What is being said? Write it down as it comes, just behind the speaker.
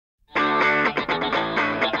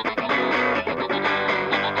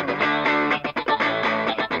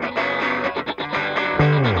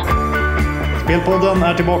Spelpodden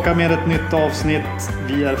är tillbaka med ett nytt avsnitt.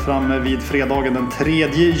 Vi är framme vid fredagen den 3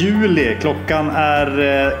 juli. Klockan är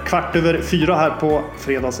 3:15 här på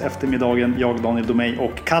fredags eftermiddagen. Jag, Daniel Domeij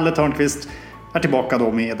och Kalle Törnqvist är tillbaka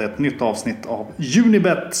då med ett nytt avsnitt av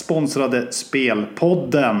Unibet sponsrade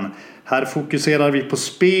Spelpodden. Här fokuserar vi på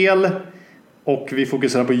spel och vi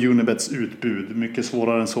fokuserar på Unibets utbud. Mycket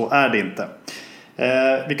svårare än så är det inte.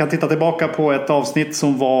 Vi kan titta tillbaka på ett avsnitt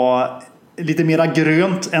som var lite mera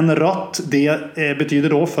grönt än rött. Det betyder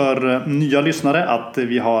då för nya lyssnare att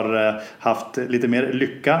vi har haft lite mer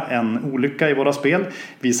lycka än olycka i våra spel.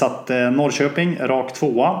 Vi satte Norrköping rak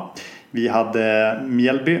 2. Vi hade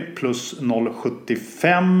Mjällby plus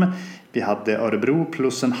 0,75. Vi hade Örebro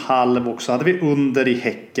plus 0,5 och så hade vi under i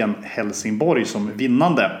Häcken Helsingborg som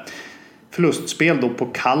vinnande. Förlustspel då på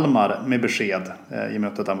Kalmar med besked i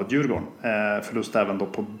mötet där mot Djurgården. Förlust även då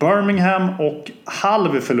på Birmingham och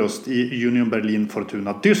halv förlust i Union Berlin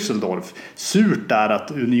Fortuna Düsseldorf. Surt är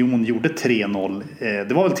att Union gjorde 3-0.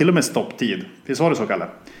 Det var väl till och med stopptid. Visst var det så, Kalle?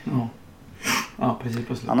 Ja,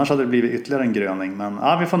 precis. Annars hade det blivit ytterligare en gröning. Men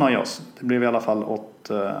ja, vi får nöja oss. Det blev i alla fall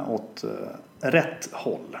åt rätt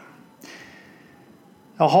håll.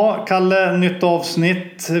 Jaha, Kalle, nytt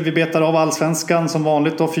avsnitt. Vi betar av Allsvenskan som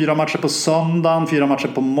vanligt då. 4 matcher på söndagen, 4 matcher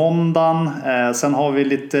på måndagen. Sen har vi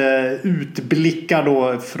lite utblickar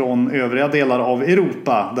då från övriga delar av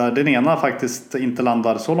Europa. Där den ena faktiskt inte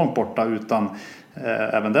landar så långt borta utan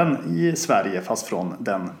även den i Sverige. Fast från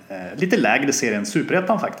den lite lägre serien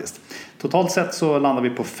Superettan faktiskt. Totalt sett så landar vi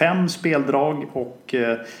på 5 speldrag och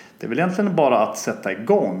det är väl egentligen bara att sätta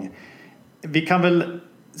igång. Vi kan väl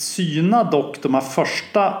syna dock de här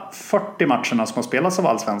första 40 matcherna som har spelats av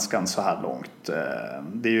Allsvenskan så här långt.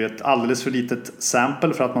 Det är ju ett alldeles för litet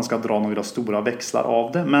sample för att man ska dra några stora växlar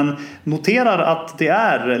av det. Men noterar att det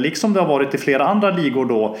är, liksom det har varit i flera andra ligor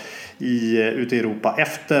då ute i Europa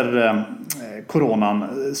efter coronan,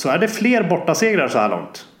 så är det fler bortasegrar så här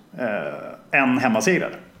långt än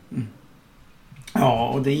hemmasegrar. Ja,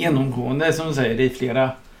 och det är genomgående som du säger, det är flera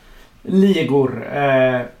ligor.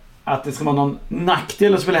 Att det ska vara någon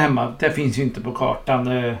nackdel att spela hemma, det finns ju inte på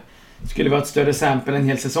kartan. Skulle det vara ett större sample en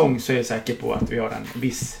hel säsong så är jag säker på att vi har en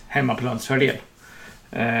viss hemmaplansfördel.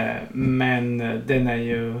 Men den är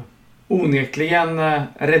ju onekligen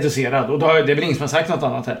reducerad. Och då är det väl ingen som har sagt något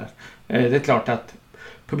annat heller. Det är klart att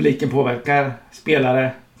publiken påverkar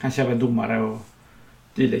spelare, kanske även domare och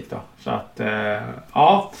dylikt då. Så att,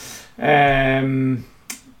 ja.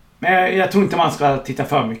 Men jag tror inte man ska titta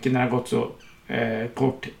för mycket när det har gått så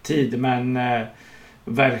kort tid, men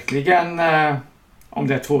verkligen om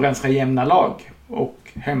det är 2 ganska jämna lag och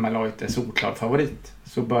hemmalaget är solklar favorit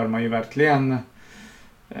så bör man ju verkligen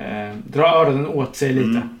dra öronen åt sig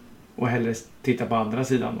lite och hellre titta på andra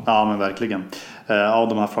sidan då. Ja, men verkligen. Av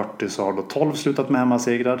de här 40 så har då 12 slutat med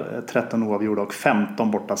hemmasegrar, 13 oavgjorda och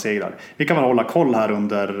 15 bortasegrar. Vi kan väl hålla koll här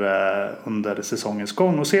under säsongens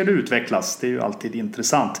gång och se det utvecklas. Det är ju alltid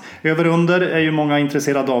intressant. Över under är ju många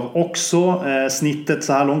intresserade av också. Snittet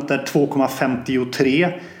så här långt är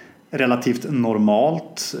 2,53. Relativt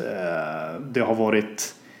normalt. Det har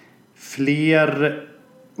varit fler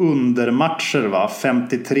undermatcher, va?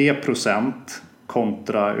 53%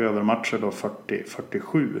 kontra övermatcher då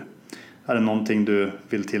 47. Är det någonting du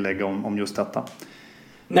vill tillägga om just detta?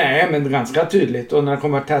 Nej, men ganska tydligt. Och när det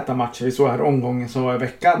kommer täta matcher, vi såg här omgången som var i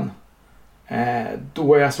veckan.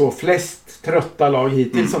 Då är jag så flest trötta lag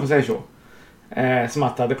hittills, som säger så. Som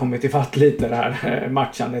att det hade kommit ifatt lite det här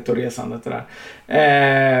matchandet och resandet. Det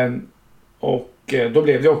där. Och då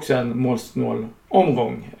blev det också en målsnål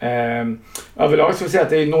omgång. Överlag ska vi säga att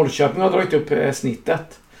det är Norrköping har dragit upp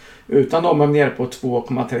snittet. Utan de är nere på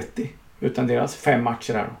 2,30. Utan deras 5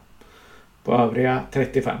 matcher här då. På övriga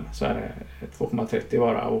 35 så är det 2,30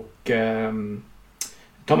 bara. Och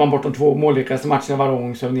tar man bort de 2 målrikaste matcherna varje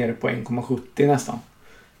gång så är vi nere på 1,70 nästan.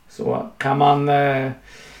 Så kan man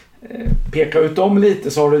peka ut dem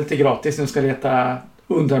lite så har du lite gratis. Nu ska leta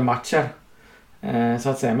undermatcher. Så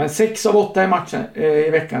att säga. Men 6 av 8 i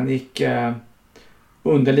veckan gick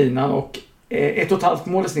under linan och 1,5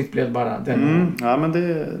 mål i snitt blev bara den. Ja, men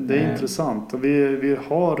det är intressant. Och vi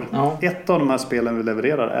har ett av de här spelen vi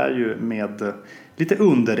levererar är ju med lite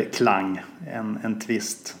underklang, en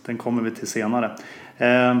twist. Den kommer vi till senare.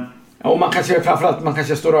 Och man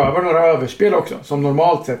kanske står över några överspel också, som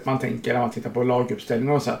normalt sett man tänker när man tittar på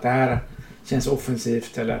laguppställningar och så att det här känns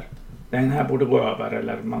offensivt eller den här borde gå över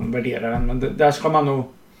eller man värderar den. Men där ska man nog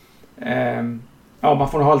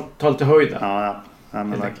man får nog ta lite höjd. Ja,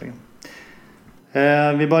 men verkligen.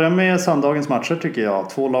 Vi börjar med söndagens matcher tycker jag.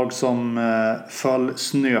 2 lag som föll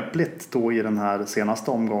snöpligt då i den här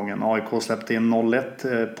senaste omgången. AIK släppte in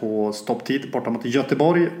 0-1 på stopptid borta mot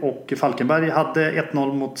Göteborg. Och Falkenberg hade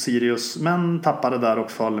 1-0 mot Sirius men tappade där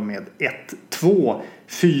och föll med 1-2.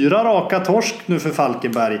 4 raka torsk nu för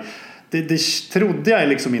Falkenberg. Det trodde jag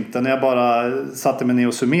liksom inte när jag bara satte mig ner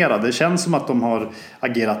och summerade. Det känns som att de har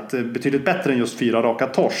agerat betydligt bättre än just 4 raka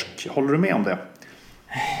torsk. Håller du med om det?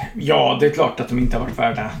 Ja, det är klart att de inte har varit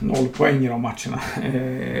värda 0 poäng i de matcherna.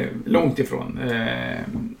 Långt ifrån.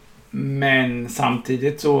 Men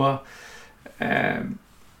samtidigt så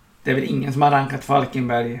det är väl ingen som har rankat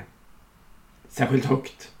Falkenberg särskilt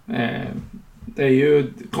högt. Det är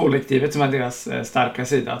ju kollektivet som är deras starka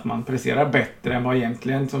sida, att man presterar bättre än vad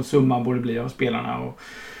egentligen som summan borde bli av spelarna.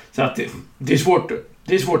 Så att det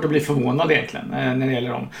är svårt att bli förvånad egentligen när det gäller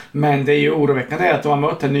dem. Men det är ju oroväckande att de har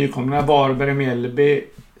mött nykomlingarna Varberg, Mjällby,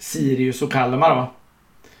 Sirius och Kalmar. Va?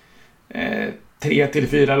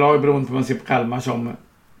 3-4 lag beroende på vad man ser på Kalmar som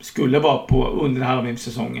skulle vara på under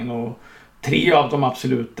halvsäsongen och 3 av de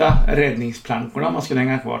absoluta räddningsplankorna man skulle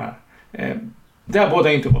hänga kvar här. Det har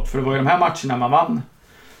båda inte gått, för det var ju de här matcherna man vann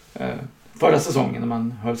förra säsongen när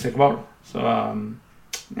man höll sig kvar. Så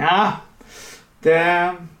ja,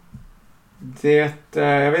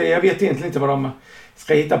 jag vet egentligen inte vad de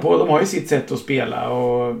ska hitta på. De har ju sitt sätt att spela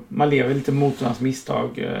och man lever lite mot hans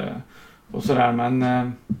misstag och sådär,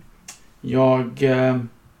 men jag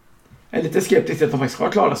är lite skeptisk till att de faktiskt ska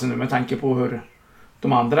klara sig nu med tanke på hur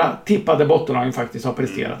de andra tippade bottenlagen faktiskt har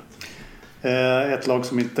presterat. Ett lag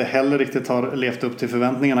som inte heller riktigt har levt upp till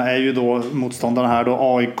förväntningarna är ju då motståndarna här då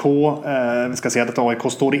AIK. Vi ska säga att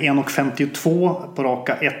AIK står i 1,52 på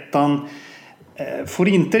raka ettan. Får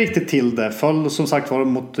inte riktigt till det. Föll som sagt var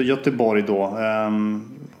mot Göteborg då.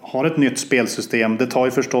 Har ett nytt spelsystem. Det tar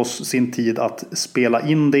ju förstås sin tid att spela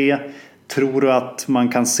in det. Tror du att man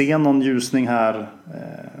kan se någon ljusning här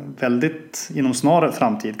väldigt inom snar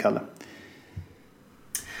framtid, Kalle?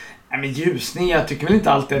 Nej, men ljusning, jag tycker väl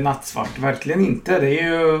inte allt är nattsvart. Verkligen inte. Det är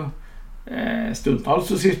ju stundtals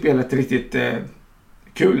så ser spelet riktigt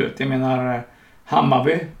kul ut. Jag menar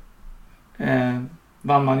Hammarby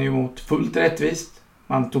vann man ju mot fullt rättvist.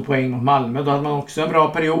 Man tog poäng mot Malmö. Då hade man också en bra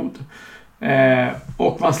period.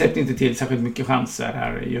 Och man släppte inte till särskilt mycket chanser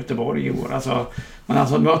här i Göteborg i år. Alltså, man har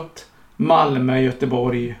alltså mött Malmö,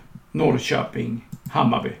 Göteborg, Norrköping,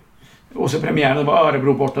 Hammarby. Och så premiären var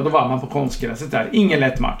Örebro borta. Då var man på konstgräset där. Ingen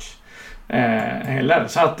lätt match heller.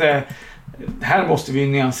 Så att här måste vi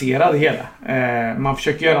nyansera det hela. Man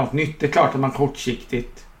försöker göra något nytt. Det är klart att man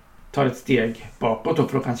kortsiktigt tar ett steg bakåt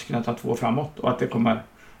och för att kanske kunna ta 2 framåt. Och att det kommer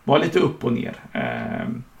vara lite upp och ner.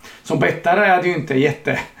 Som bettare är det ju inte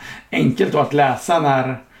jätteenkelt att läsa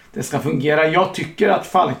när det ska fungera. Jag tycker att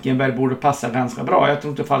Falkenberg borde passa ganska bra. Jag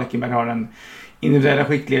tror inte Falkenberg har den individuella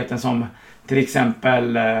skickligheten som till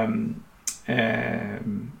exempel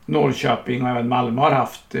Norrköping och även Malmö har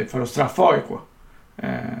haft för att straffa AIK.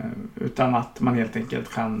 Utan att man helt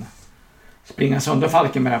enkelt kan springa sönder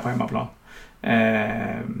Falkenberg här på hemmaplan.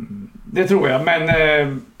 Det tror jag.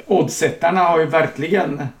 Men oddsättarna har ju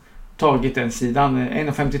verkligen tagit den sidan.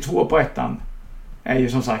 1,52 på ettan är ju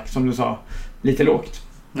som sagt, som du sa, lite lågt.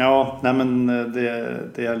 Ja, nej men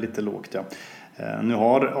det är lite lågt, ja. Nu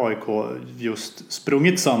har AIK just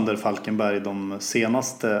sprungit sönder Falkenberg de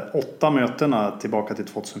senaste 8 mötena tillbaka till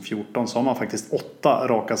 2014. Så har man faktiskt 8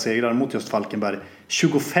 raka segrar mot just Falkenberg.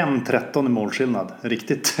 25-13 i målskillnad.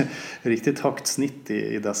 Riktigt högt snitt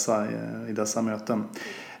i dessa möten.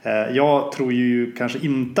 Jag tror ju kanske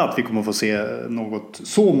inte att vi kommer få se något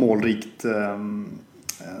så målrikt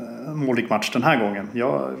match den här gången.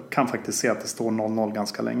 Jag kan faktiskt se att det står 0-0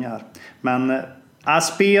 ganska länge här. Men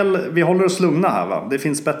vi håller oss lugna här, va? Det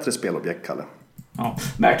finns bättre spelobjekt, Kalle. Ja,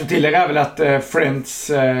 värt att tillägga är väl att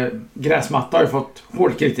Friends gräsmatta har ju fått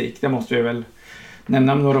hård kritik. Det måste vi väl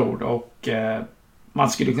nämna med några ord. Och man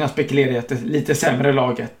skulle kunna spekulera i att det lite sämre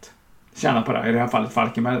laget tjänar på det. I det här fallet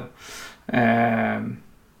Falkenberg.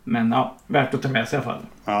 Men ja, värt att ta med sig i alla fall.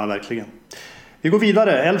 Ja, verkligen. Vi går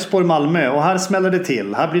vidare, Elfsborg-Malmö, och här smäller det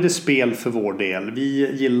till. Här blir det spel för vår del.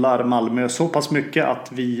 Vi gillar Malmö så pass mycket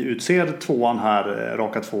att vi utser 2:an här,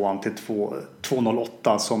 raka 2:an till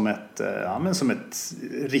 2,08 som ett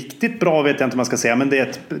riktigt bra, vet jag inte vad man ska säga, men det är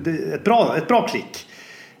ett bra klick.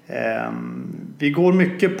 Vi går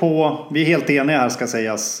mycket på, vi är helt eniga här ska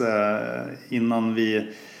sägas, innan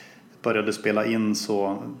vi började spela in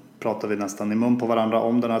så pratar vi nästan i mun på varandra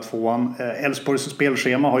om den här 2:an. Elfsborgs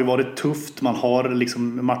spelschema har ju varit tufft. Man har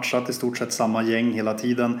liksom matchat i stort sett samma gäng hela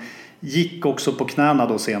tiden. Gick också på knäna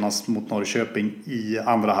då senast mot Norrköping i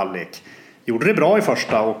andra halvlek. gjorde det bra i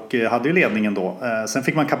första och hade ju ledningen då. Sen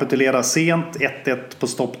fick man kapitulera sent, 1-1 på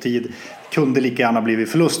stopptid. Kunde lika gärna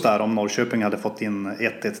blivit förlust där om Norrköping hade fått in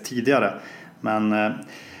 1-1 tidigare. Men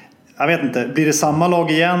jag vet inte, blir det samma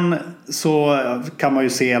lag igen så kan man ju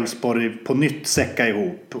se Elfsborg på nytt säcka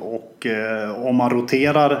ihop. Och om man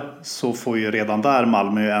roterar så får ju redan där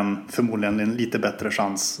Malmö förmodligen en lite bättre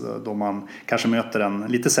chans då man kanske möter en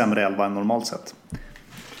lite sämre elva än normalt sett.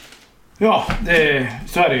 Ja,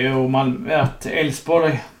 så är det ju. Att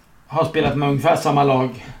Elfsborg har spelat med ungefär samma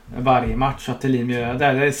lag varje match. Att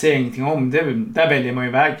det ser ingenting om. Där väljer man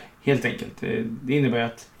ju väg helt enkelt. Det innebär ju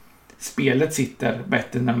att spelet sitter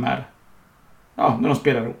bättre när de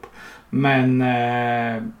spelar ihop. Men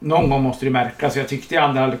någon gång måste det märkas. Jag tyckte i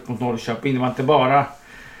andra halvlek mot Norrköping, det var inte bara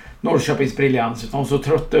Norrköpings briljans utan så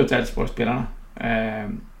trötta ut Elfsborg-spelarna.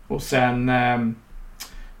 Och sen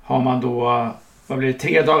har man då, vad blir det,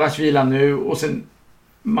 3 dagars vila nu och sen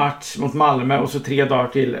match mot Malmö och så 3 dagar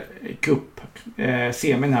till cup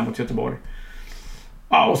semin här mot Göteborg.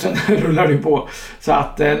 Ja, och sen rullar det på. Så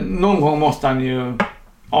att någon gång måste han ju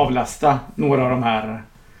avlasta några av de här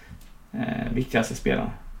viktigaste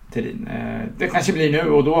spelarna. Det kanske blir nu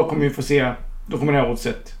och då kommer vi få se, då kommer det här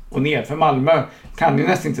oddset gå ner. För Malmö kan ju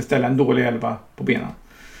nästan inte ställa en dålig elva på benen.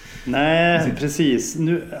 Nej, precis.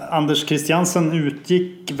 Nu, Anders Christiansen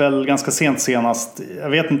utgick väl ganska sent senast. Jag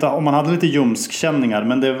vet inte om man hade lite ljumskkänningar,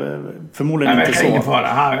 men det förmodligen inte så. Ingen fara.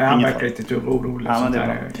 Han verkar lite orolig. Ja, men det är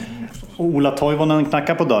bra. Och Ola Toivonen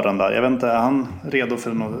knackar på dörren där. Jag vet inte, är han redo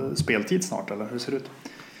för någon speltid snart eller hur ser det ut?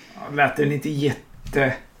 Ja, lät det inte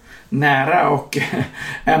jättenära och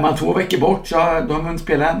är man 2 veckor bort så då har man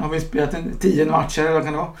spelat 10 matcher eller vad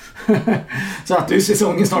kan det vara? Så att det är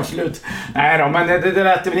säsongen snart slut. Nej då, men det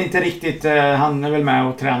lät väl inte riktigt. Han är väl med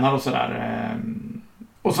och tränar och sådär.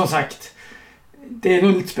 Och som sagt, det är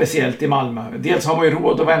nog lite speciellt i Malmö. Dels har man ju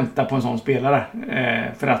råd att vänta på en sån spelare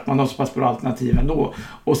för att man har så pass bra alternativ ändå.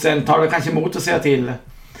 Och sen tar det kanske emot att säga till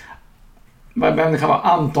vem det kan vara,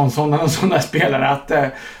 Antonsson eller en sån där spelare att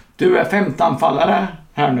du är 5:e anfallare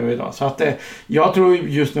här nu idag. Så att jag tror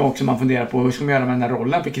just nu också man funderar på hur ska man göra med den här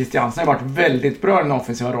rollen. För Christiansen har varit väldigt bra i den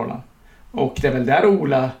offensiva rollen. Och det är väl där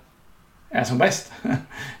Ola är som bäst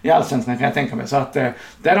i allsvenskan kan jag tänka mig. Så att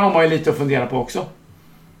där har man ju lite att fundera på också.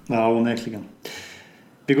 Ja, onekligen.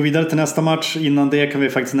 Vi går vidare till nästa match. Innan det kan vi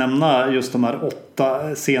faktiskt nämna just de här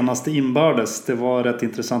 8 senaste inbördes. Det var rätt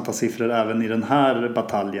intressanta siffror även i den här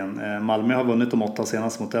bataljen. Malmö har vunnit de 8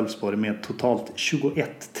 senaste mot Elfsborg med totalt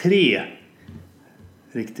 21-3.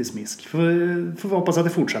 Riktigt smisk. Får vi hoppas att det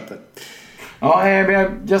fortsätter. Ja,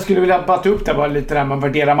 jag skulle vilja batta upp det bara lite där med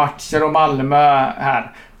värdera matcher och Malmö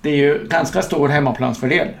här. Det är ju ganska stor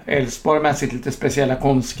hemmaplansfördel. Elfsborg med sitt lite speciella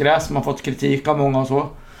konstgräs som har fått kritik av många och så.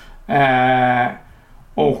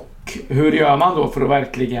 Och hur gör man då för att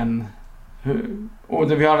verkligen...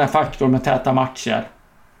 Och vi har den faktorn med täta matcher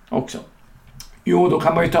också. Jo, då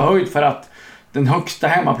kan man ju ta höjd för att den högsta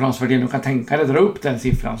hemmaplansfördelen du kan tänka dig, dra upp den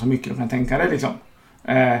siffran så mycket du kan tänka dig liksom.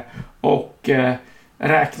 Och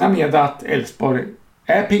räkna med att Elfsborg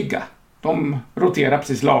är pigga. De roterar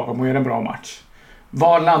precis lagom och gör en bra match.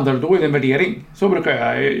 Var landar du då i din värdering? Så brukar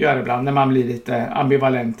jag göra ibland när man blir lite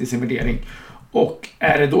ambivalent i sin värdering. Och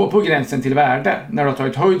är det då på gränsen till värde när du har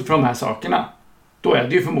tagit höjd för de här sakerna, då är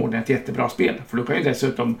det ju förmodligen ett jättebra spel. För då kan ju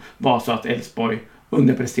dessutom vara så att Elfsborg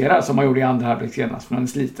underpresterar som man gjorde i andra halvlek senast från en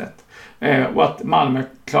slitet. Och att Malmö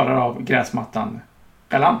klarar av gräsmattan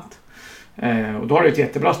galant. Och då har du ett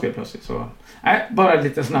jättebra spel plötsligt. Så bara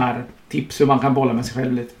lite sådana här tips hur man kan bolla med sig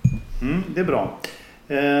själv lite. Det är bra.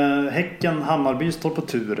 Häcken-Hammarby står på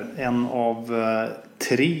tur. En av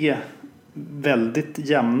 3 väldigt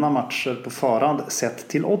jämna matcher på förhand sett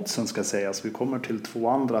till oddsen ska sägas. Vi kommer till 2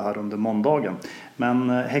 andra här under måndagen. Men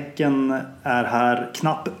Häcken är här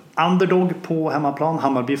knapp underdog på hemmaplan.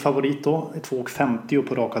 Hammarby favorit då. 2,50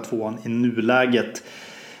 på raka 2an i nuläget.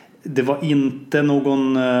 Det var inte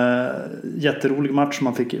någon jätterolig match som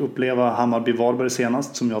man fick uppleva Hammarby-Varberg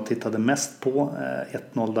senast som jag tittade mest på.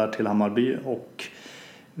 1-0 där till Hammarby och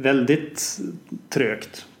väldigt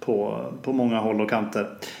trögt på många håll och kanter.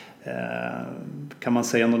 Kan man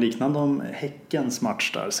säga något liknande om Häckens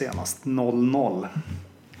match där senast? 0-0.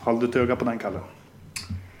 Håll du ett öga på den, Kalle?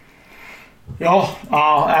 Ja,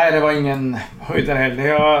 det var ingen höjdare heller.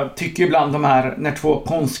 Jag tycker ibland de här när 2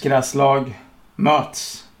 konstgräslag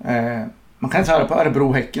möts. Man kan inte höra på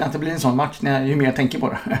Örebro-Häcken att det blir en sån match ju mer jag tänker på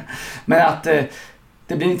det. Men att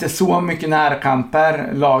det blir inte så mycket närkamper.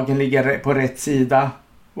 Lagen ligger på rätt sida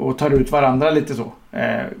och tar ut varandra lite så.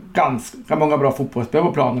 Ganska många bra fotbollsspel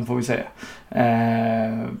på planen får vi säga.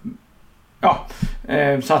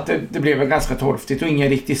 Så att det blev väl ganska torftigt och ingen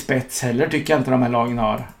riktig spets heller tycker jag inte de här lagen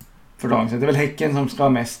har för dagen. Så det är väl Häcken som ska vara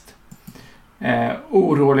mest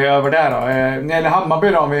orolig över det då. När det gäller Hammarby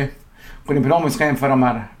då, om vi går in på dem och ska jämföra de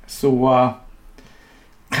här, så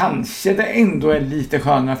kanske det ändå är lite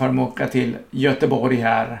skönare för dem att åka till Göteborg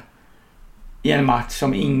här i en match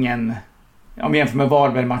som ingen, om vi jämför med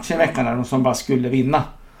Varberg-matchen i veckan där de som bara skulle vinna,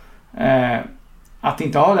 att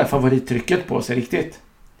inte ha det favorittrycket på sig riktigt,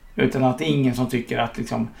 utan att det är ingen som tycker att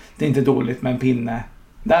liksom, det är inte dåligt med en pinne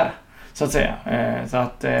där, så att säga. Så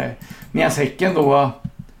att medan Häcken då,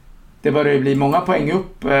 det börjar ju bli många poäng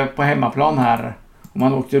upp på hemmaplan här om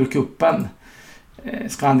man åkte ur kuppen.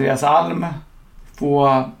 Ska Andreas Alm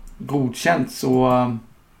få godkänt så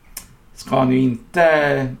ska han ju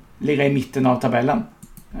inte ligga i mitten av tabellen.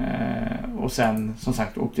 Och sen som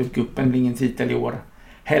sagt åkte ur kuppen, blir ingen titel i år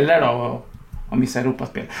heller då om vissa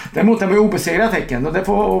Europaspel. Däremot är man ju obesegrat Häcken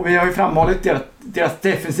och vi har ju framhållit deras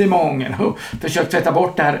defensiv många gånger och försökt tvätta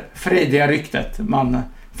bort det här frediga ryktet man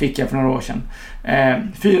fick för några år sedan.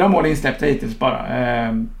 4 mål insläppta hittills bara.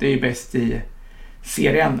 Det är ju bäst i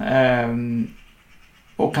serien.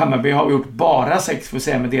 Och Hammarby har gjort bara 6 för att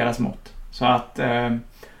säga med deras mått. Så att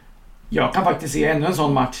jag kan faktiskt se ännu en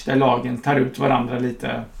sån match där lagen tar ut varandra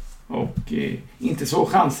lite och inte så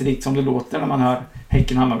chansrikt som det låter när man hör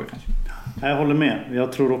Häcken-Hammarby kanske. Jag håller med.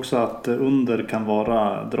 Jag tror också att under kan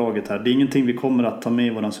vara draget här. Det är ingenting vi kommer att ta med i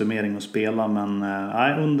våran summering och spela, men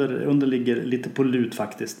under ligger lite på lut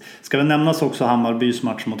faktiskt. Ska vi nämnas också Hammarbys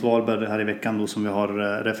match mot Varberg här i veckan då, som vi har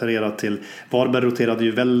refererat till. Varberg roterade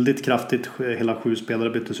ju väldigt kraftigt, hela 7 spelare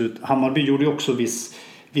byttes ut. Hammarby gjorde ju också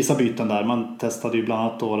vissa byten där. Man testade ju bland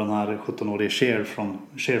annat då den här 17-årige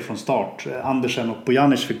Cher från start. Andersen och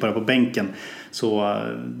Bojanic fick börja på bänken. Så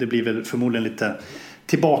det blir väl förmodligen lite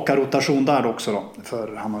tillbaka rotation där också då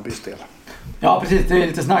för Hammarbys del. Ja precis, det är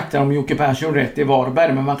lite snack där om Jocke Persson gjorde rätt i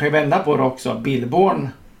Varberg, men man kan ju vända på det också. Billborn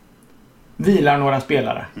vilar några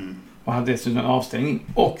spelare och hade dessutom en avstängning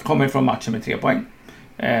och kommer ifrån matchen med 3 poäng.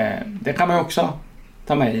 Det kan man ju också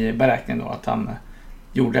ta med i beräkningen då, att han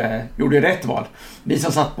gjorde rätt val. Vi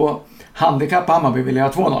som satt på handikapp på Hammarby ville ha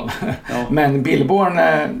 2-0. Ja. Men Billborn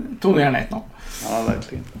tog ner en 1-0. Ja,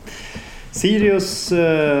 verkligen. Sirius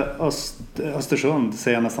Östersund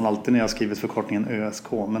säger jag nästan alltid när jag har skrivit förkortningen ÖSK,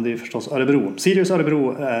 men det är förstås Örebro. Sirius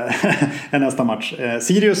Örebro är nästa match.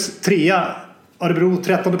 Sirius 3, Örebro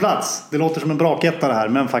 13:e plats. Det låter som en braketta det här,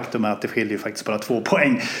 men faktum är att det skiljer faktiskt bara 2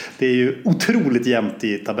 poäng. Det är ju otroligt jämnt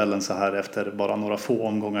i tabellen så här efter bara några få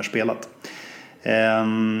omgångar spelat.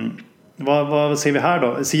 Vad ser vi här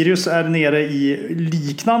då? Sirius är nere i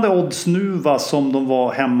liknande oddsnuva som de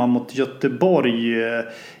var hemma mot Göteborg.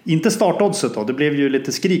 Inte startoddset då. Det blev ju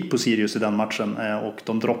lite skrik på Sirius i den matchen och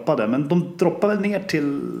de droppade. Men de droppade ner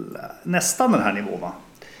till nästan den här nivån, va?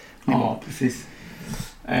 Ja, precis.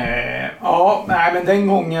 Men den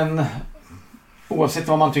gången, oavsett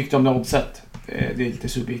vad man tyckte om det oddset, det är lite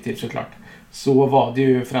subjektivt såklart, så var det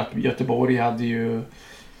ju för att Göteborg hade ju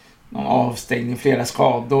någon avstängning, flera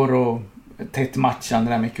skador och tätt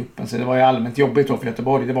matchande där med kuppen. Så det var ju allmänt jobbigt då för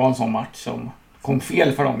Göteborg. Det var en sån match som kom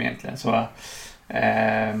fel för dem egentligen. Så,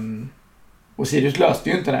 och Sirius löste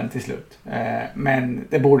ju inte den till slut. Men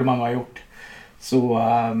det borde man ha gjort. Så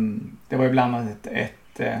det var ju bland annat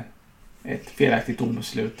ett felaktigt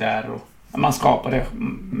domslut där. Och man skapade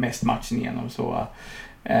mest matchen igenom. Så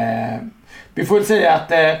vi får väl säga att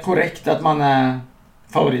det är korrekt att man är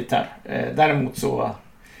favorit här. Däremot så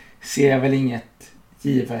ser jag väl inget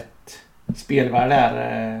givet spelvärde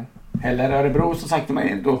där heller. Örebro som sagt, de är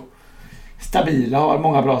ändå stabila, har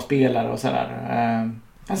många bra spelare och sådär.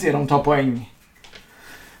 Jag ser dem ta poäng,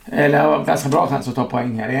 eller har ganska bra chans att ta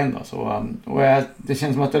poäng här igen då. Så, det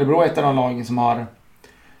känns som att Örebro är ett av de lagen som har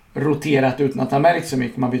roterat utan att ha märkt så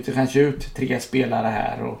mycket. Man byter kanske ut 3 spelare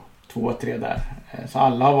här och 2-3 där. Så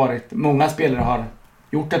alla har varit, många spelare har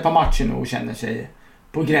gjort ett par matcher nu och känner sig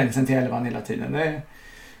på gränsen till 11 hela tiden.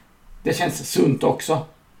 Det känns sunt också,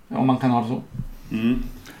 om man kan ha det så.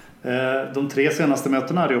 De 3 senaste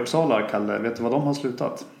mötena här i Uppsala, Kalle, vet du vad de har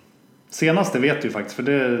slutat? Senaste vet du faktiskt, för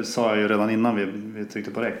det sa jag ju redan innan vi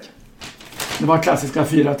tryckte på räck. Det var klassiska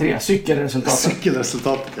 4-3,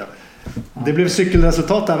 cykelresultatet. Ja. Det blev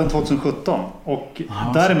cykelresultat även 2017 och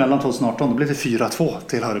däremellan 2018 då blev det 4-2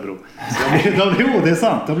 till Örebro. Det är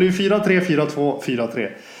sant, det blev 4-3, 4-2, 4-3.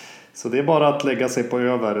 Så det är bara att lägga sig på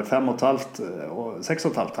över 5,5 och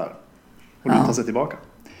 6,5 här och luta sig tillbaka.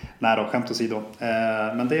 Nej då, skämt åsido.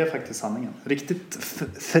 Men det är faktiskt sanningen. Riktigt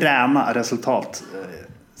fräna resultat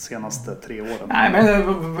senaste 3 åren. Nej,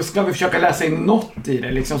 men ska vi försöka läsa in något i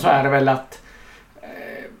det liksom, så är det väl att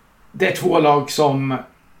det är 2 lag som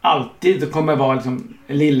alltid kommer vara liksom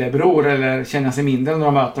lillebror eller känna sig mindre när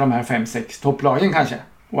de möter de här 5-6 topplagen kanske.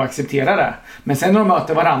 och acceptera det. Men sen när de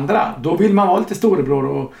möter varandra, då vill man vara lite storebror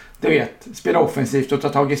och du vet, spela offensivt och ta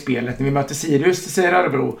tag i spelet. När vi möter Sirius, säger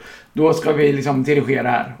Örebro, då ska vi liksom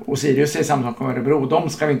dirigera här. Och Sirius säger samma sak om Örebro, de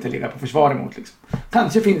ska vi inte ligga på försvar emot. Liksom.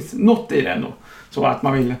 Kanske finns något i det ändå. Så att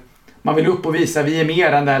man vill upp och visa, vi är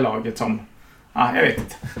mer än det här laget som, jag vet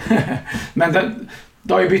inte. Men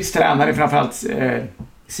det har ju bytts tränare, framförallt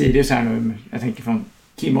Sirius här nu. Jag tänker från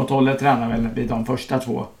Kim och Tolle tränar väl vid de första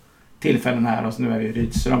 2 tillfällen här och så nu är det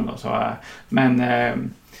Rydström då. Så, men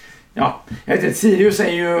jag vet inte, Sirius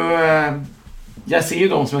är ju, jag ser ju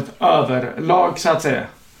dem som ett överlag så att säga.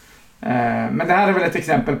 Men det här är väl ett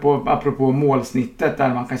exempel på, apropå målsnittet,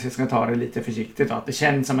 där man kanske ska ta det lite försiktigt då, att det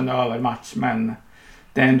känns som en övermatch, men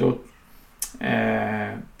det är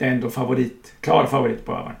ändå klar favorit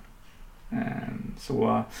på övern.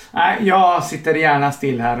 Så jag sitter gärna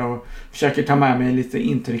still här och försöker ta med mig lite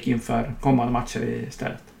intryck inför kommande matcher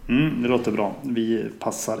istället. Det låter bra. Vi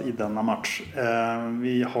passar i denna match.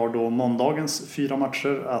 Vi har då måndagens 4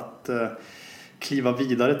 matcher att kliva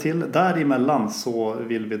vidare till. Däremellan så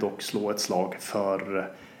vill vi dock slå ett slag för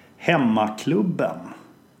hemmaklubben,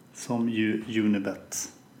 som ju Unibet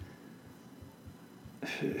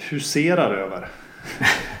huserar över.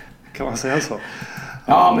 Kan man säga så?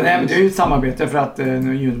 Ja, men det är ju ett samarbete, för att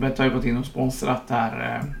Unibet har ju gått in och sponsrat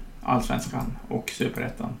här Allsvenskan och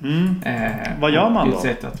Superettan. Vad gör man då?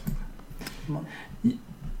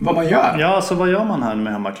 Vad man gör? Ja, så vad gör man här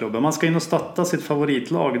med hemmaklubben? Man ska in och stötta sitt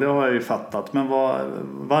favoritlag, det har jag ju fattat. Men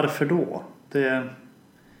varför då?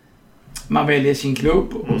 Man väljer sin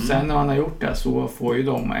klubb och sen när man har gjort det så får ju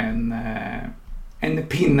de en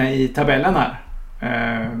pinne i tabellen här.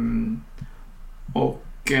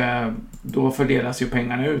 Och då fördelas ju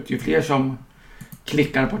pengarna ut. Ju fler som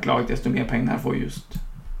klickar på ett lag, desto mer pengar får just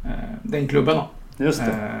den klubben då. Just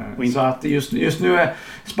det. Så att just nu är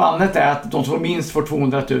spannet är att de som minst får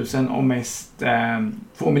 200 000 och mest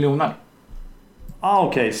 2 miljoner.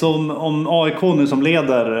 Okej. Så om AIK nu som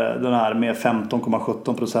leder den här med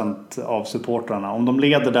 15,17% av supportrarna, om de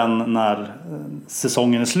leder den när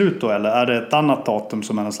säsongen är slut då, eller är det ett annat datum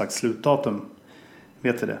som är någon slags slutdatum?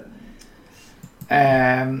 Vet du det?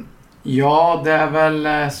 Ja, det är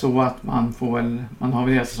väl så att man har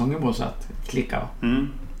väl hela säsongen på sig att klicka.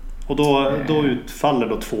 Och då utfaller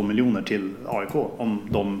då 2 miljoner till AIK om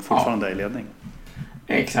de fortfarande är i ledning.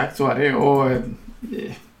 Exakt, så är det. Och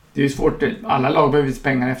det är ju svårt. Alla lag behöver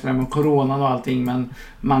pengar efter det med coronan och allting, men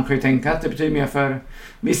man kan ju tänka att det betyder mer för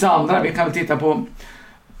vissa andra. Vi kan väl titta på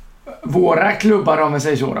våra klubbar om vi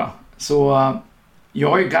säger så då. Så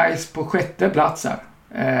jag är Gais på 6:e plats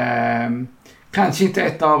här. Kanske inte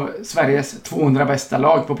ett av Sveriges 200 bästa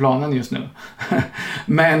lag på planen just nu.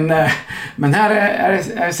 men här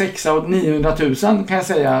är 6 och 900 000 kan jag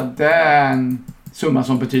säga. Det är en summa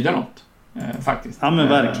som betyder något. Faktiskt. Ja, men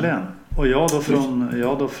verkligen. Och jag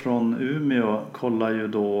då från Umeå kollar ju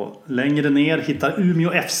då längre ner. Hittar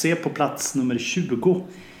Umeå FC på plats nummer 20.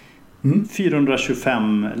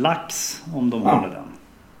 425 lax om de håller den.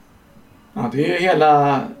 Ja, det är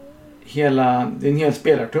det är en hel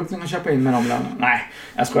spelartrupp som kan köpa in med dem. Nej,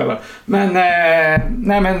 jag skojar bara. Men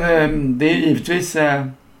det är givetvis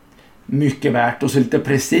mycket värt och så lite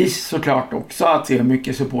precis såklart också att se hur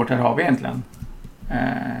mycket supporter har vi egentligen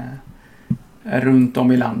runt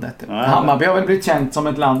om i landet. Ja. Hammarby har väl blivit känt som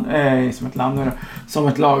som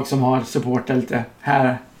ett lag som har supporter lite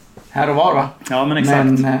här och var, va? Ja, men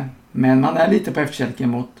exakt. Men man är lite på efterkälken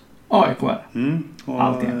mot AIK.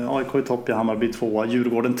 AIK i topp, i Hammarby 2,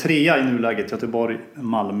 Djurgården 3 i nuläget, Göteborg,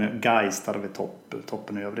 Malmö, Gais där vid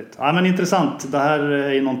toppen i övrigt. Ja, men intressant. Det här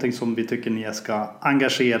är ju någonting som vi tycker ni ska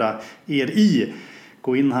engagera er i.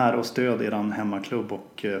 Gå in här och stöd er hemmaklubb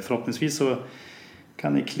och förhoppningsvis så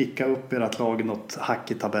kan ni klicka upp ert lag något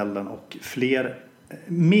hack i tabellen och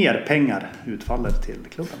mer pengar utfaller till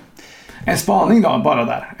klubben. En spaning då bara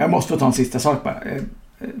där. Jag måste ta en sista sak bara.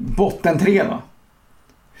 Botten 3 då.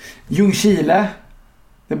 Ljungskile,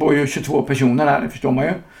 det bor ju 22 personer där, det förstår man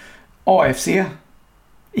ju. AFC,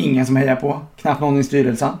 ingen som hejar på, knappt någon i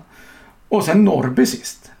styrelsen. Och sen Norrby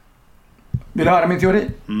sist. Vill du höra min teori?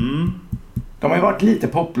 De har ju varit lite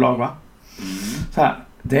poplag, va? Så här,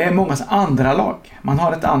 det är många andra lag. Man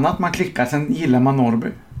har ett annat, man klickar, sen gillar man Norrby.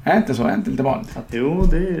 Är inte så? Är inte lite vanligt? Jo,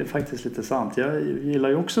 det är faktiskt lite sant. Jag gillar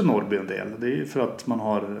ju också Norrby en del. Det är ju för att man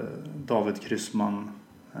har David Kryssman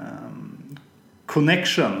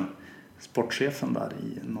Connection, sportchefen där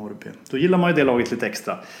i Norrby. Då gillar man ju det laget lite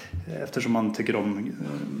extra eftersom man tycker om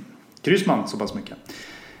Kryssman så pass mycket.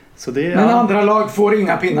 Så det är, men andra lag får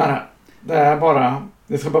inga pinnar här.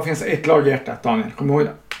 Det ska bara finnas ett lag i hjärtat, Daniel. Kom ihåg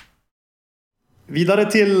det. Vidare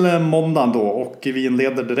till måndagen då, och vi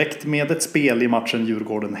inleder direkt med ett spel i matchen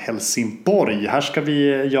Djurgården-Helsingborg. Här ska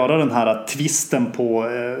vi göra den här twisten på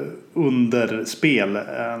underspel.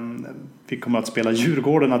 Vi kommer att spela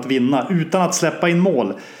Djurgården att vinna utan att släppa in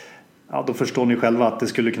mål. Ja, då förstår ni själva att det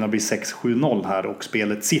skulle kunna bli 6-7-0 här och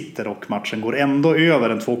spelet sitter och matchen går ändå över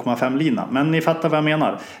en 2,5-lina. Men ni fattar vad jag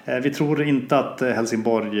menar. Vi tror inte att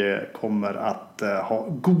Helsingborg kommer att ha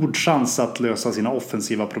god chans att lösa sina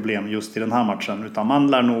offensiva problem just i den här matchen. Utan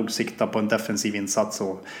man lär nog sikta på en defensiv insats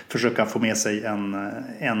och försöka få med sig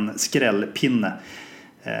en skrällpinne.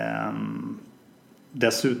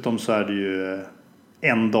 Dessutom så är det ju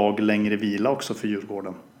en dag längre vila också för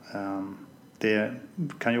Djurgården. Det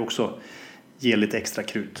kan ju också ge lite extra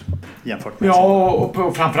krut jämfört med. Ja,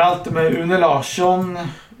 och framförallt med Une Larsson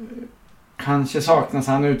kanske saknas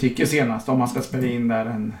han utgick senast om man ska spela in där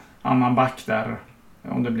en annan back där.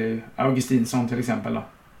 Om det blir Augustinsson till exempel då.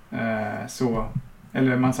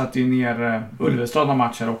 Eller man satte ju ner Ulvestad av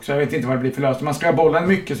matcher också. Jag vet inte vad det blir för lösning. Man ska ha bollen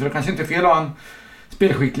mycket så det kanske inte är fel att ha en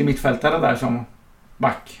spelskicklig mittfältare där som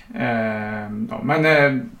back.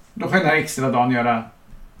 Men då kan den här extra dagen göra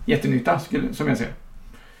jättenytta som jag ser.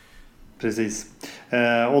 Precis.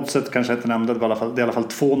 Oddset kanske jag inte nämnde, det är i alla fall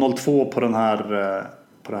 2,02 på den här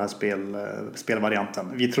spelvarianten.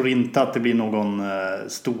 Vi tror inte att det blir någon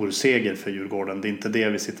stor seger för Djurgården. Det är inte det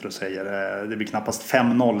vi sitter och säger. Det blir knappast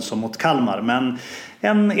 5-0 som mot Kalmar. Men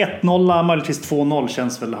en 1-0, möjligtvis 2-0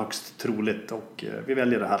 känns väl högst troligt. Och vi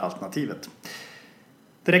väljer det här alternativet.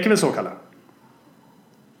 Det räcker väl så, Kalle?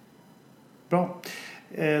 Bra.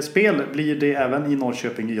 Spel blir det även i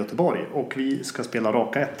Norrköping i Göteborg. Och vi ska spela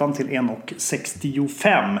raka ettan till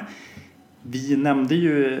 1,65. Vi nämnde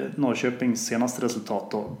ju Norrköpings senaste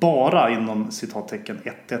resultat då, bara inom citattecken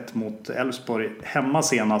 1-1 mot Elfsborg hemma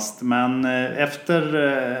senast. Men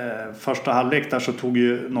efter första halvlek där så tog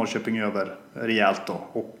ju Norrköping över rejält då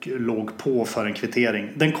och låg på för en kvittering.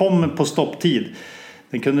 Den kom på stopptid.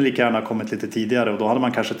 Den kunde lika gärna ha kommit lite tidigare och då hade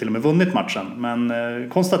man kanske till och med vunnit matchen. Men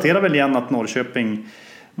konstaterar väl igen att Norrköping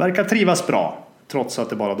verkar trivas bra trots att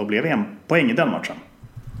det bara då blev 1 poäng i den matchen.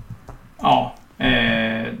 Ja,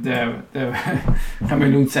 det kan man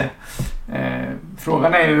ju lugnt säga.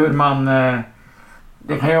 Frågan är hur man...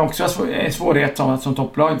 det kan ju också vara en svårighet som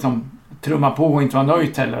topplag som trummar på och inte var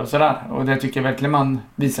nöjt heller och sådär. Och det tycker jag verkligen man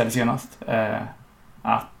visade senast.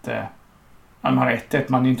 Att man har 1-1,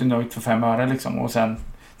 man är inte nöjd för 5 öre liksom. Och sen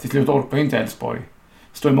till slut orkar ju inte Elfsborg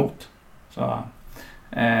stå emot. Så...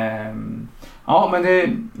 ja,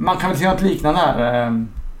 men man kan väl se något liknande här.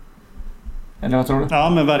 Eller vad tror du?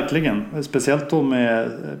 Ja, men verkligen. Speciellt då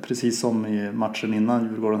med, precis som i matchen innan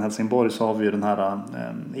Djurgården-Helsingborg, så har vi ju den här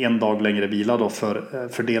en dag längre vila då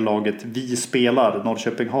för det laget vi spelar.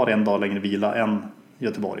 Norrköping har en dag längre vila än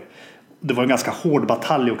Göteborg. Det var en ganska hård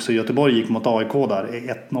batalj också. Göteborg gick mot AIK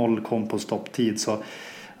där. 1-0 kom på stopptid. Så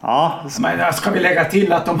ja. Men ska vi lägga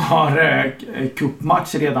till att de har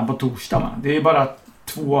cupmatch redan på torsdag? Det är ju bara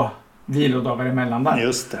 2 vilodagar emellan där.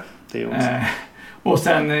 Just det är också. Och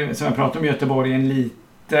sen som jag pratade om Göteborg, en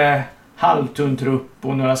lite halvtunn trupp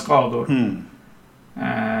och några skador.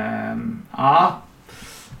 Ja,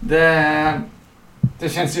 det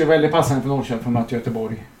känns ju väldigt passande för Norrköping för att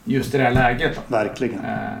Göteborg just i det här läget. Då. Verkligen.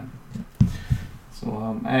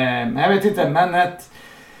 Jag vet inte, men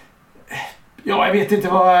jag vet inte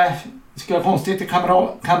vad det ska vara konstigt i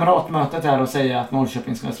kamratmötet här och säga att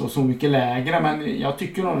Norrköping ska stå så mycket lägre, men jag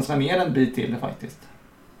tycker nog det ska ner en bit till det faktiskt.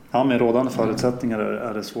 Ja, med rådande förutsättningar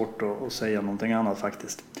är det svårt att säga någonting annat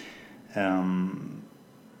faktiskt.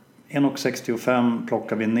 1,65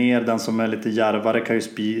 plockar vi ner. Den som är lite djärvare kan ju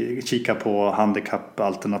kika på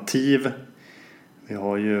handikappalternativ. Vi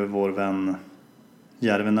har ju vår vän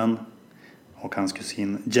Järvinen och hans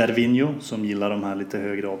kusin Gervinho som gillar de här lite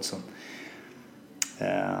högre oddsen.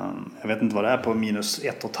 Jag vet inte vad det är på minus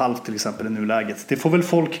 1,5 till exempel i nuläget. Det får väl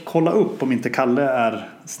folk kolla upp om inte Kalle är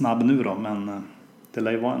snabb nu då, men det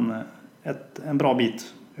lär ju vara en bra bit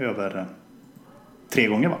över 3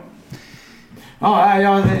 gånger, va? Ja,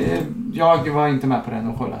 jag var inte med på den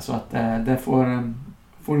och kolla, så att det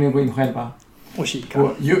får ni gå in själva och kika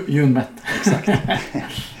på Junmet. Exakt.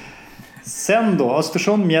 Sen då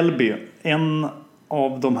Östersund-Mjällby, en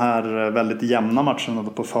av de här väldigt jämna matcherna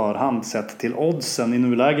på förhand sett till oddsen. I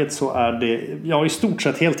nuläget så är det i stort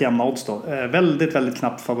sett helt jämna odds då. Väldigt, väldigt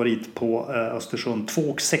knappt favorit på Östersund.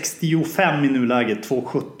 2,65 i nuläget,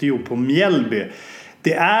 2,70 på Mjällby.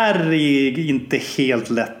 Det är inte helt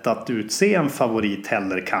lätt att utse en favorit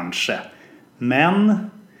heller kanske. Men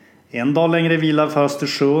en dag längre vila för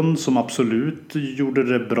Östersund som absolut gjorde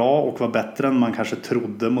det bra och var bättre än man kanske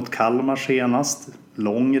trodde mot Kalmar senast.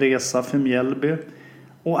 Lång resa för Mjällby.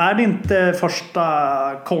 Och är det inte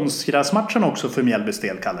första konstgräsmatchen också för Mjällbys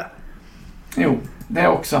del, Kalle? Jo, det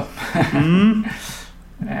också.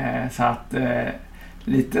 Så att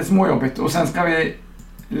lite småjobbigt. Och sen ska vi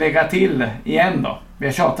lägga till igen då. Vi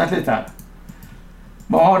har tjatat lite här.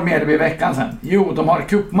 Vad har Mjällby i veckan sen? Jo, de har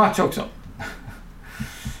cupmatch också.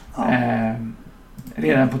 Ja.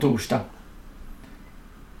 Redan på torsdag.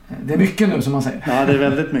 Det är mycket nu som man säger. Ja, det är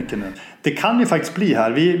väldigt mycket nu. Det kan ju faktiskt bli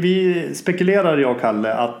här. Vi spekulerar, jag och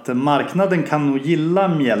Kalle, att marknaden kan nog gilla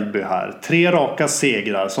Mjällby här. 3 raka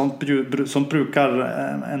segrar. Sånt brukar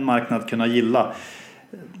en marknad kunna gilla.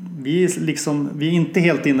 Vi är inte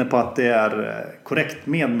helt inne på att det är korrekt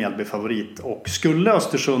med Mjällby favorit. Och skulle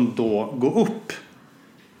Östersund då gå upp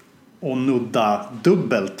och nudda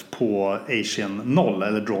dubbelt på Asian 0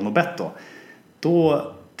 eller Draw No Bet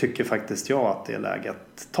då tycker faktiskt jag att det är läge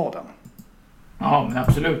att ta den. Ja, men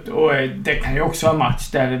absolut. Och det kan ju också vara en match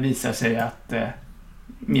där det visar sig att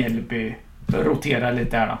Mjällby roterar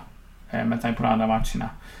lite där då, med tanke på de andra matcherna.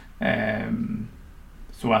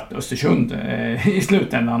 Så att Östersund i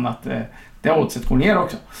slutändan att det oddset går ner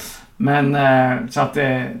också. Men så att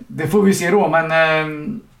det får vi se då.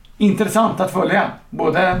 Men intressant att följa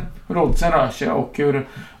både hur oddsen rör sig och hur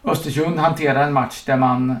Östersund hanterar en match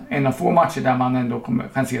där en av få matcher där man ändå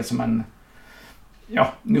kan se som en, ja,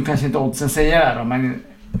 nu kanske inte oddsen säger det då, men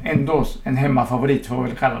ändå en hemmafavorit får vi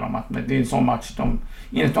väl kalla dem. Att det är en sån match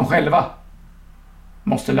enligt de själva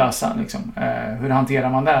måste lösa liksom. Hur hanterar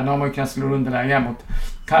man det? Nu har man ju kunnat slå underläge mot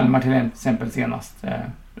Kalmar till exempel senast.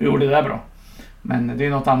 Och gjorde det där bra. Men det är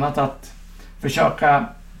något annat att försöka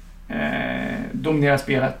dominera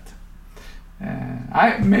spelet.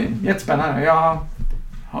 Nej, jättespännande. Jag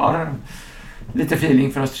har lite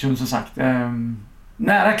feeling för Östersund som sagt.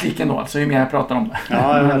 Nära klicken då alltså, ju mer jag pratar om det.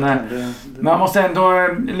 Ja, men man måste ändå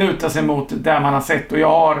luta sig mot där man har sett. Och jag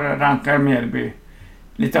har rankat Mjällby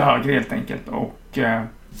lite högre helt enkelt. Och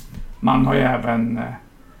man har ju även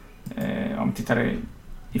om vi tittar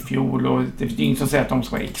i fjol, och det är ingen som säger att de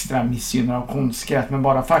ska vara extra missgynnade av konstgräs, men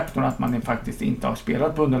bara faktorn att man faktiskt inte har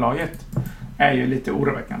spelat på underlaget är ju lite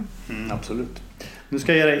oroväckande. Absolut. Nu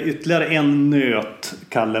ska jag ge dig ytterligare en nöt,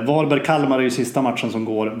 Kalle. Varberg-Kalmar är ju sista matchen som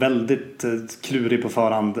går. Väldigt klurig på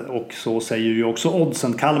förhand. Och så säger ju också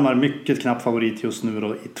oddsen. Kalmar mycket knapp favorit just nu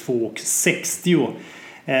då i 2,60.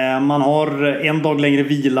 Man har en dag längre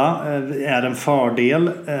vila. Är en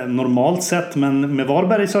fördel normalt sett. Men med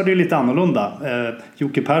Varberg så är det ju lite annorlunda.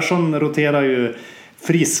 Jocke Persson roterar ju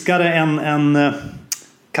friskare än en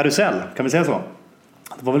karusell. Kan vi säga så?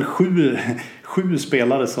 Det var väl sju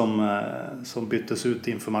spelare som byttes ut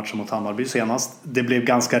inför matchen mot Hammarby senast. Det blev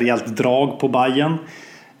ganska rejält drag på Bayern.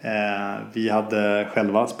 Vi hade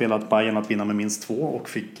själva spelat Bayern att vinna med minst 2 och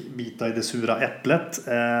fick bita i det sura äpplet.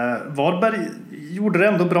 Varberg gjorde det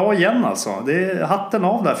ändå bra igen alltså. Det är hatten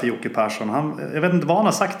av där för Jocke Persson. Jag vet inte vad han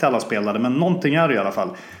har sagt till alla spelare, men någonting är det i alla fall.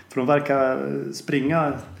 För de verkar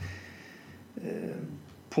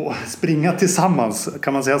springa tillsammans,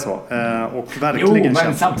 kan man säga så. Och verkligen. Jo,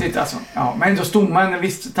 men samtidigt alltså, ja, men ändå stommen,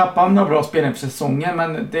 visst tappade han några bra spelare på säsongen,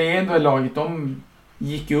 men det är ändå laget, de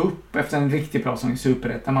gick ju upp efter en riktigt bra säsong i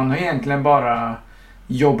Superettan. Man har egentligen bara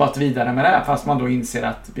jobbat vidare med det, fast man då inser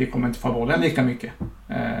att vi kommer inte få bollen lika mycket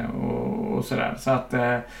och sådär. Så att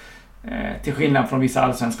till skillnad från vissa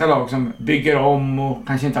allsvenska lag som bygger om och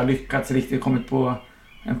kanske inte har lyckats riktigt, kommit på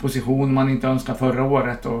en position man inte önskade förra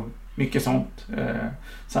året och mycket sånt.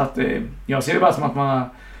 Så att jag ser det bara som att man har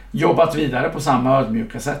jobbat vidare på samma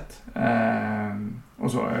ödmjuka sätt.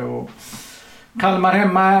 Och så. Och Kalmar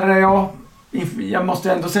hemma är jag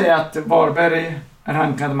måste ändå säga att Varberg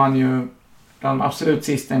rankade man ju bland absolut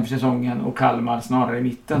sista inför säsongen och Kalmar snarare i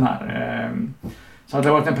mitten här. Så hade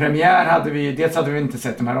det varit en premiär dels hade vi inte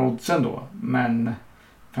sett de här oddsen då, men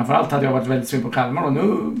framförallt hade jag varit väldigt sugen på Kalmar, och nu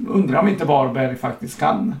undrar om inte Varberg faktiskt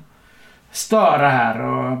kan störa här.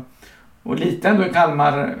 Och lite ändå i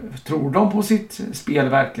Kalmar, tror de på sitt spel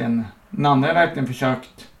verkligen? Nanne har verkligen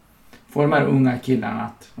försökt få de här unga killarna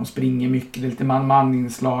att de springer mycket, lite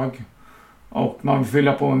man-inslag. Och man vill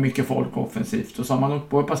fylla på med mycket folk offensivt. Och så har man åkt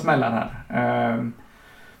på ett par smällar här.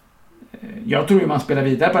 Jag tror ju man spelar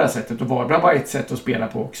vidare på det här sättet. Och Varberg har bara ett sätt att spela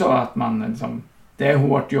på också. Att man liksom, det är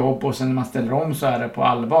hårt jobb och sen när man ställer om så är det på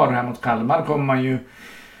allvar. Och här mot Kalmar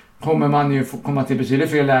kommer man ju få komma till betydligt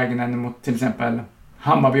fler lägen än mot till exempel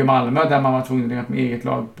Hammarby och Malmö, där man var tvungen att med eget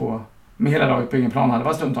lag med hela laget på egen plan hade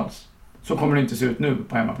varit stundtals. Så kommer det inte se ut nu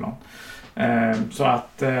på hemmaplan. Så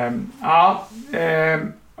att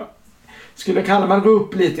skulle Kalmar gå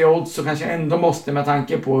upp lite i odds så kanske ändå måste, med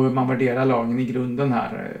tanke på hur man värderar lagen i grunden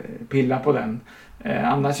här, pilla på den.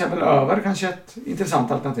 Annars är väl över kanske ett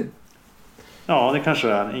intressant alternativ. Ja, det kanske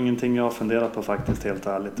är. Ingenting jag har funderat på faktiskt, helt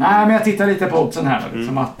ärligt. Nej, men jag tittar lite på oddsen här.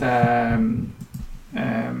 Liksom att...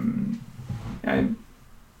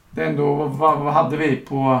 det ändå, vad hade vi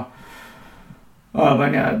på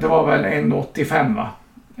övern? Det var väl 1,85 va?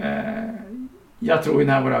 Jag tror ju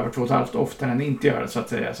när jag går över 2,5 oftare än inte gör det så att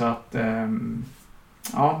säga. Så att...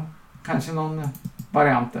 ja, kanske någon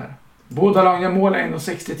variant där. Båda lagen gör mål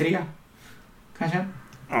 1,63. Kanske?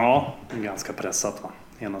 Ja, ganska pressat va?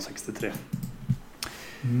 1,63.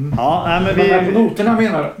 Ja, men vi... noterna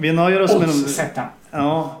menar vi nöjer oss med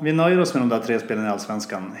vi nöjer oss med de där 3 spelen i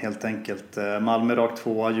Allsvenskan helt enkelt. Malmö rak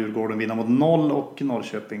 2, Djurgården vinner mot 0 och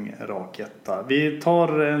Norrköping rak 1. Vi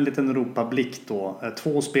tar en liten Europablick då.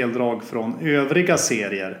 2 speldrag från övriga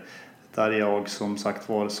serier. Där jag som sagt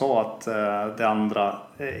sa att det andra,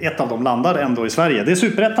 ett av dem landar ändå i Sverige. Det är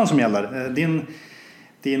Superettan som gäller.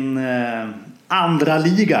 Din andra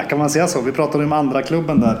liga, kan man säga så? Vi pratade om andra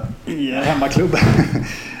klubben där i hemmaklubben.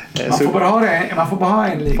 Man får bara ha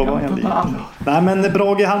en liga. Nej, men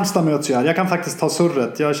Brage Halmstad möts ju här. Jag kan faktiskt ta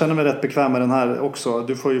surret. Jag känner mig rätt bekväm med den här också.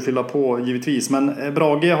 Du får ju fylla på givetvis. Men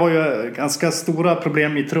Brage har ju ganska stora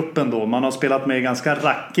problem i truppen då. Man har spelat med ganska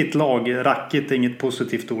rackigt lag. Rackigt är inget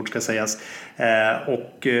positivt ord ska sägas.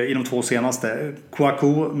 Och i de 2 senaste.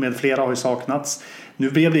 Kouakou med flera har ju saknats. Nu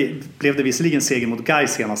blev det visserligen seger mot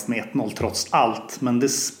Gais senast med 1-0 trots allt. Men det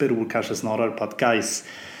beror kanske snarare på att Gais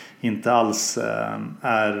inte alls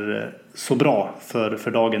är så bra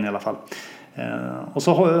för dagen i alla fall. Och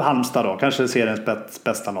så har Halmstad då, kanske seriens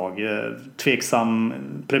bästa lag. Tveksam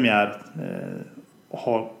premiär.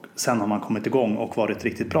 Sen har man kommit igång och varit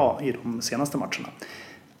riktigt bra i de senaste matcherna.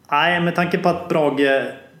 Nej, med tanke på att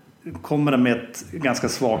Brage kommer med ett ganska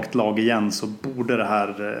svagt lag igen så borde det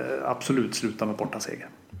här absolut sluta med bortaseger.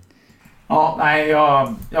 Ja, nej,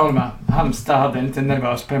 jag håller med. Halmstad hade en lite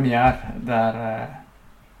nervös premiär där...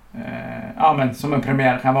 ja, men som en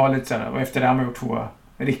premiär kan vara lite sådär. Och efter det har man gjort 2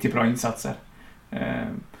 riktigt bra insatser.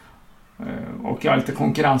 Och jag har lite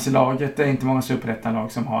konkurrens i laget. Det är inte många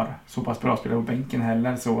superettanlag som har så pass bra spelare på bänken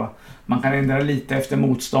heller. Så man kan ändra lite efter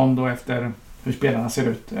motstånd och efter hur spelarna ser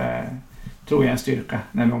ut. Tror jag är en styrka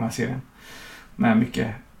den långa serien. Med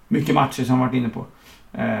mycket matcher som jag varit inne på.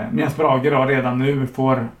 Medan Brage då redan nu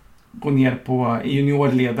får gå ner i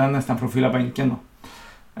juniorleden nästan för att fylla bänken då.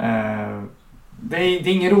 Det är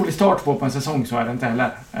ingen rolig start på en säsong, så är det inte heller.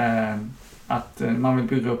 Att man vill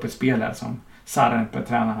bygga upp ett spel här som Sarenpe,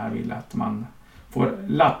 tränaren här, vill att man får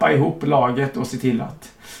lappa ihop laget och se till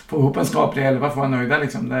att få ihop en skaplig 11 för att vara nöjda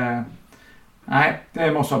liksom.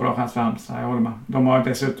 Det måste vara bra chans för Halmstad, jag håller med. De har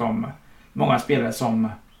dessutom många spelare som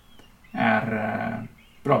är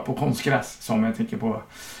bra på konstgräs, som jag tänker på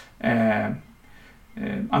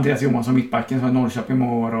Andreas Johansson, mittbacken som är Norrköping i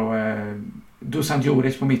år, och Dusan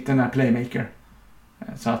Djuric på mitten är playmaker.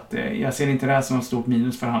 Så att jag ser inte det här som ett stort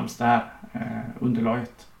minus för Halmstad här,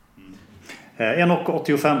 underlaget.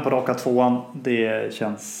 1,85 på raka 2:an, det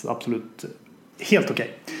känns absolut helt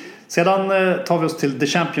okej. Sedan tar vi oss till The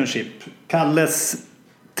Championship, Kalles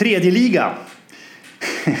tredje liga.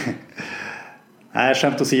 Nej,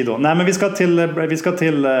 skämt åsido. Nej, men vi ska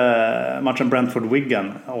till matchen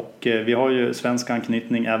Brentford-Wigan. Och vi har ju svensk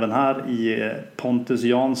anknytning även här i Pontus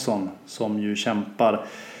Jansson, som ju kämpar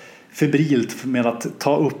febrilt med att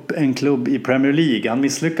ta upp en klubb i Premier League. Han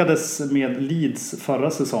misslyckades med Leeds förra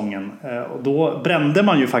säsongen. Och då brände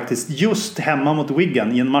man ju faktiskt just hemma mot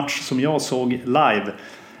Wigan i en match som jag såg live.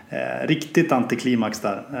 Riktigt antiklimax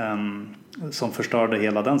där. Som förstörde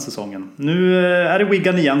hela den säsongen. Nu är det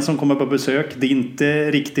Wigan igen som kommer på besök. Det är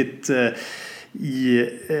inte riktigt i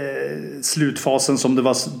slutfasen som det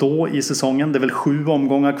var då i säsongen. Det är väl 7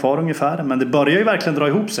 omgångar kvar ungefär. Men det börjar ju verkligen dra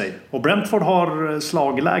ihop sig. Och Brentford har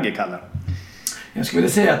slagläge, Kalle. Jag skulle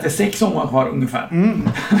säga att det är 6 omgångar kvar ungefär.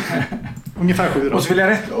 Ungefär 7 då.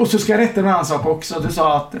 Och så ska jag rätta en annan sak också. Du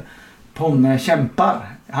sa att Ponne kämpar.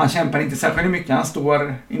 Han kämpar inte särskilt mycket. Han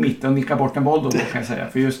står i mitten och nickar bort en boll då, kan jag säga.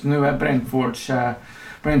 För just nu är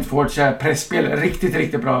Brentfords pressspel riktigt,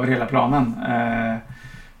 riktigt bra över hela planen.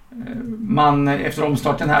 Efter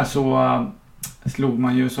omstarten här så slog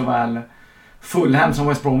man ju såväl Fulham som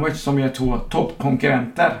West Bromwich, som är 2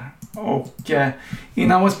 toppkonkurrenter. Och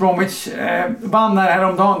innan West Bromwich vann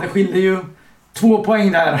häromdagen, det skilde ju 2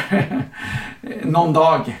 poäng där någon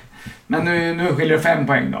dag. Men nu skiljer det 5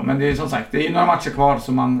 poäng då. Men det är som sagt, det är ju några matcher kvar,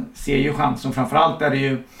 så man ser ju chansen. Framförallt är det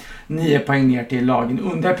ju 9 poäng ner till lagen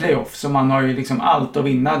under playoff. Så man har ju liksom allt att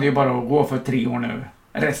vinna. Det är ju bara att gå för 3 år nu.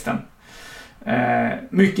 Resten.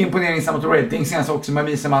 Mycket imponerande mot Reading senast också. Men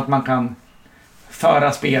visar man att man kan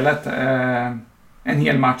föra spelet en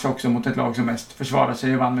hel match också mot ett lag som mest försvarar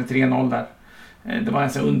sig och vann med 3-0 där. Det var en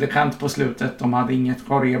sån underkant på slutet. De hade inget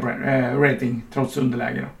kvar i Reading trots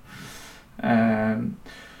underläge.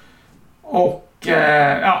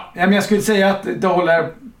 Men jag skulle säga att det håller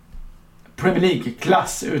Premier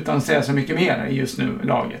League-klass utan att säga så mycket mer just nu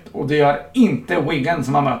laget. Och det gör inte Wigan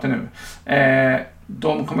som man möter nu.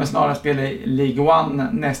 De kommer snarare spela i League One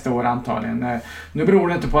nästa år antagligen. Nu beror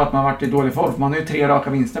det inte på att man varit i dålig form. Man har ju 3 raka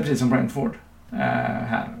vinster precis som Brentford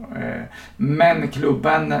här. Men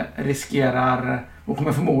klubben riskerar och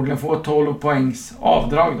kommer förmodligen få 12 poängs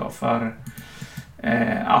avdrag då för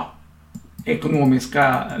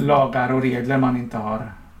ekonomiska lagar och regler man inte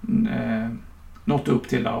har nått upp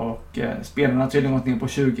till då, och spelarna har tydligen gått ner på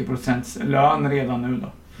 20% lön redan nu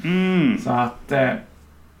då. Så att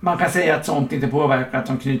man kan säga att sånt inte påverkar att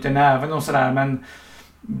de knyter näven och sådär, men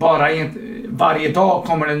bara varje dag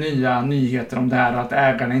kommer det nya nyheter om det här att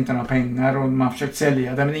ägarna inte har några pengar och man har försökt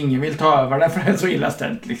sälja det men ingen vill ta över det för det är så illa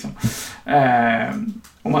ställt liksom.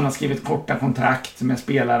 Och man har skrivit korta kontrakt med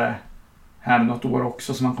spelare här något år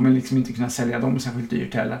också, så man kommer liksom inte kunna sälja dem särskilt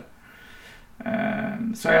dyrt heller.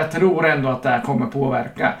 Så jag tror ändå att det här kommer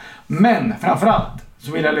påverka. Men framförallt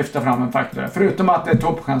så vill jag lyfta fram en faktor. Förutom att det är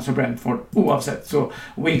toppchans för Brentford oavsett, så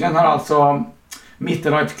Wigan har alltså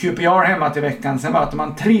mittenlaget QPR hemma till veckan. Sen möter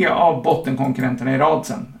man 3 av bottenkonkurrenterna i rad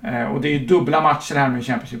sen. Och det är ju dubbla matcher här med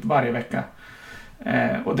Championship varje vecka.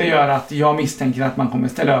 Och det gör att jag misstänker att man kommer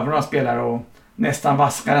ställa över några spelare och nästan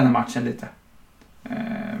vaska den här matchen lite.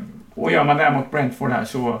 Och gör man det mot Brentford här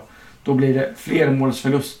så då blir det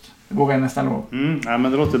flermålsförlust. Det vågar jag nästan lov. Ja,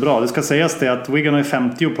 men det låter bra. Det ska sägas det att Wigan har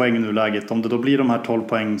 50 poäng i nuläget. Om det då blir de här 12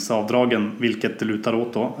 poängs avdragen, vilket det lutar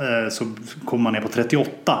åt då, så kommer man ner på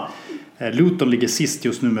 38. Luton ligger sist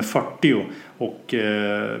just nu med 40 och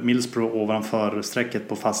Middlesbrough ovanför strecket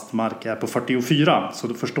på fast mark är på 44. Så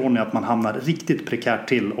då förstår ni att man hamnar riktigt prekärt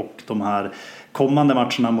till, och de här kommande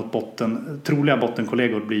matcherna mot troliga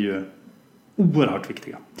bottenkollegor blir ju oerhört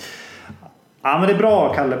viktiga. Ja, men det är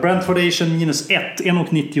bra, Kalle. Brentford Asian -1,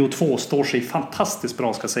 1,92 står sig fantastiskt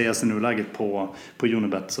bra, ska sägas i nuläget på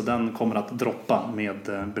Unibet. Så den kommer att droppa med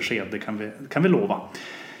besked, det kan vi lova.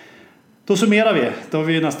 Då summerar vi. Det har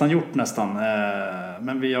vi nästan gjort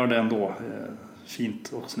men vi gör det ändå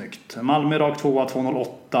fint och snyggt. Malmö rak 2,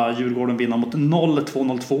 2,08. Djurgården vinner mot 0,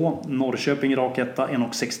 2,02. Norrköping rak 1,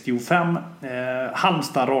 1,65.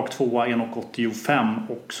 Halmstad rak 2, 1,85.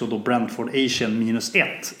 Och så då Brentford Asian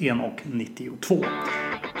 -1, 1,92.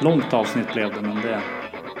 Långt avsnitt blev det, men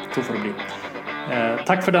så får det bli.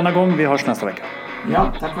 Tack för denna gång. Vi hörs nästa vecka.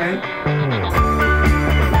 Ja, tack och hej.